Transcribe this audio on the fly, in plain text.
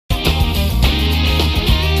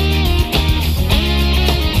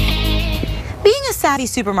savvy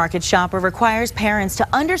supermarket shopper requires parents to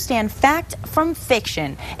understand fact from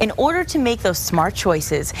fiction in order to make those smart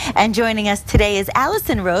choices. And joining us today is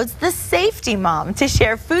Allison Rhodes, the safety mom, to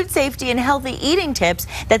share food safety and healthy eating tips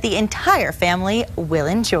that the entire family will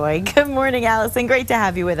enjoy. Good morning, Allison. Great to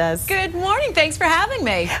have you with us. Good morning. Thanks for having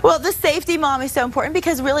me. Well, the safety mom is so important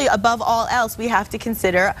because really, above all else, we have to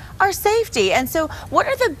consider our safety. And so what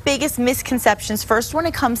are the biggest misconceptions first when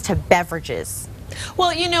it comes to beverages?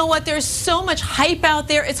 Well, you know what? There's so much hype out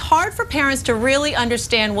there. It's hard for parents to really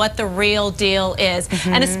understand what the real deal is.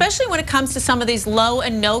 And especially when it comes to some of these low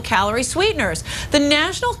and no calorie sweeteners. The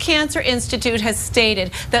National Cancer Institute has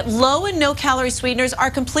stated that low and no calorie sweeteners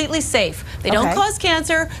are completely safe. They don't cause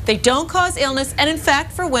cancer, they don't cause illness, and in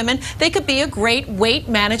fact, for women, they could be a great weight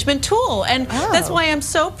management tool. And that's why I'm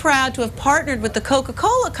so proud to have partnered with the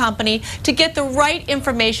Coca-Cola company to get the right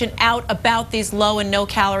information out about these low and no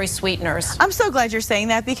calorie sweeteners. I'm so glad you're saying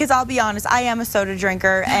that because I'll be honest, I am a soda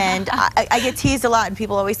drinker and I get teased a lot and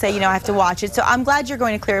people always say, you know, I have to watch it. So I'm glad you're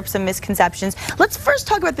going to clear up some misconceptions. Let's first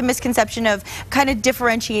talk about the misconception of kind of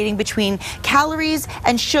differentiating between calories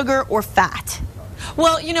and sugar or fat.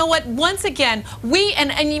 Well, you know what? Once again,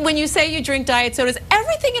 and when you say you drink diet sodas,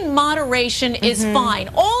 everything in moderation is fine.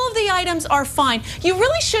 All of the items are fine. You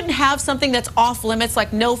really shouldn't have something that's off limits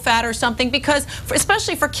like no fat or something because,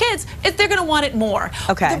 especially for kids, they're going to want it more.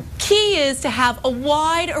 The key is to have a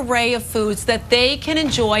wide array of foods that they can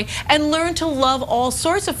enjoy and learn to love all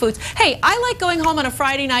sorts of foods. Hey, I like going home on a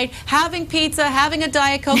Friday night, having pizza, having a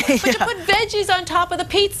Diet Coke, but you put veggies on top of the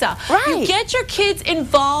pizza. You get your kids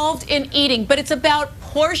involved in eating, but it's about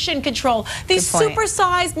portion control. These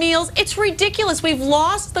supersized meals, it's ridiculous. We've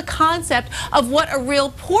lost the concept of what a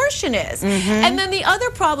real portion is. And then the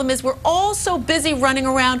other problem is we're all so busy running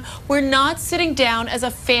around, we're not sitting down as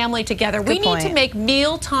a family together. We need to make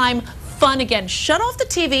mealtime fun again. Shut off the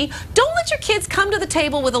TV. Don't let your kids come to the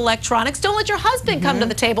table with electronics. Don't let your husband come to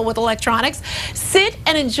the table with electronics. Sit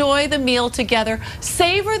and enjoy the meal together.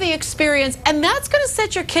 Savor the experience, and that's going to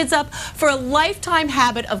set your kids up for a lifetime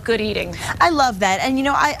habit of good eating. I love that. And you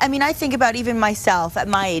know, I mean, I think about even myself at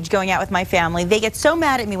my age going out with my family. They get so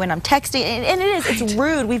mad at me when I'm texting, and it's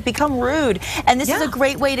rude. We've become rude. And this is a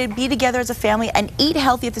great way to be together as a family and eat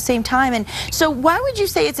healthy at the same time. And so why would you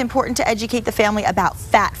say it's important to educate the family about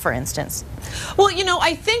fat, for instance? Well, you know,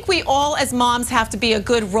 I think we all as moms have to be a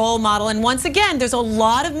good role model. And once again, there's a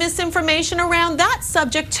lot of misinformation around that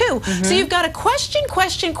subject too. So you've got to question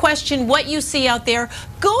what you see out there.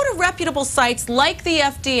 Go to reputable sites like the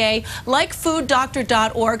FDA, like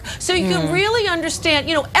fooddoctor.org, so you can really understand,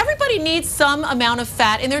 you know, everybody needs some amount of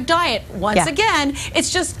fat in their diet. Once again,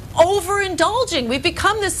 it's just overindulging. We've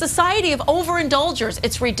become this society of overindulgers.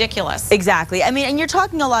 It's ridiculous. Exactly. I mean, and you're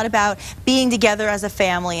talking a lot about being together as a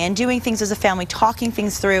family and doing things as a family, talking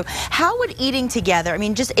things through. How would eating together, I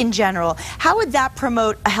mean, just in general, how would that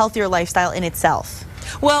promote a healthier lifestyle in itself?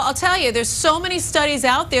 Well, I'll tell you, there's so many studies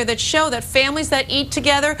out there that show that families that eat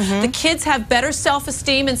together, the kids have better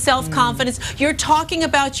self-esteem and self-confidence. You're talking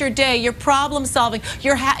about your day, you're problem solving,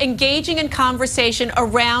 you're engaging in conversation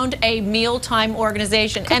around a mealtime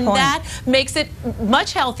organization. And that makes it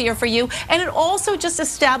much healthier for you. And it also just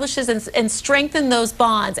establishes and strengthens those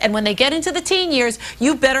bonds. And when they get into the teen years,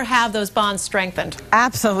 you better have those bonds strengthened.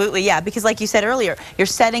 Absolutely, yeah, because like you said earlier, you're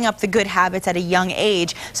setting up the good habits at a young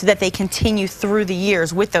age so that they continue through the years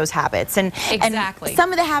with those habits. And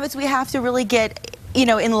some of the habits we have to really get, you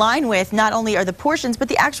know, in line with not only are the portions, but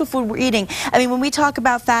the actual food we're eating. I mean, when we talk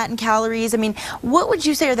about fat and calories, I mean, what would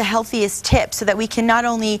you say are the healthiest tips so that we can not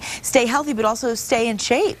only stay healthy, but also stay in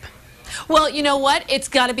shape? Well, you know what? It's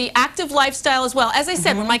got to be active lifestyle as well. As I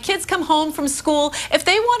said, when my kids come home from school, if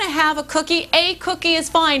they want to have a cookie is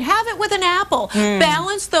fine. Have it with an apple.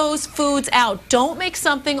 Balance those foods out. Don't make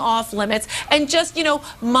something off limits. And just, you know,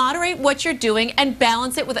 moderate what you're doing and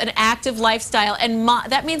balance it with an active lifestyle. And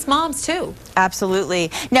that means moms, too.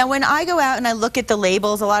 Absolutely. Now, when I go out and I look at the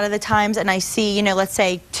labels a lot of the times and I see, you know, let's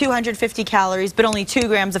say 250 calories, but only 2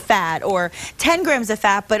 grams of fat, or 10 grams of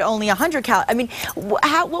fat, but only 100 calories. I mean,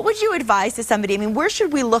 what would you advise to somebody? I mean, where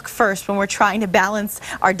should we look first when we're trying to balance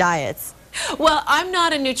our diets? Well, I'm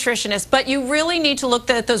not a nutritionist, but you really need to look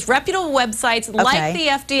at those reputable websites like the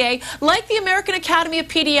FDA, like the American Academy of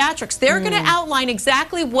Pediatrics. They're going to outline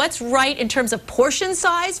exactly what's right in terms of portion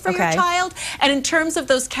size for your child and in terms of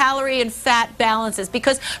those calorie and fat balances,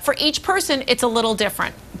 because for each person, it's a little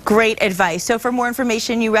different. Great advice. So for more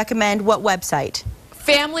information, you recommend what website?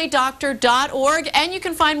 familydoctor.org, and you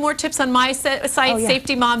can find more tips on my site,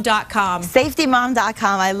 safetymom.com.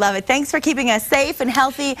 Safetymom.com. I love it. Thanks for keeping us safe and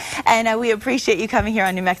healthy, and we appreciate you coming here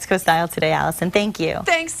on New Mexico Style today, Allison. Thank you.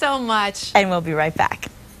 Thanks so much. And we'll be right back.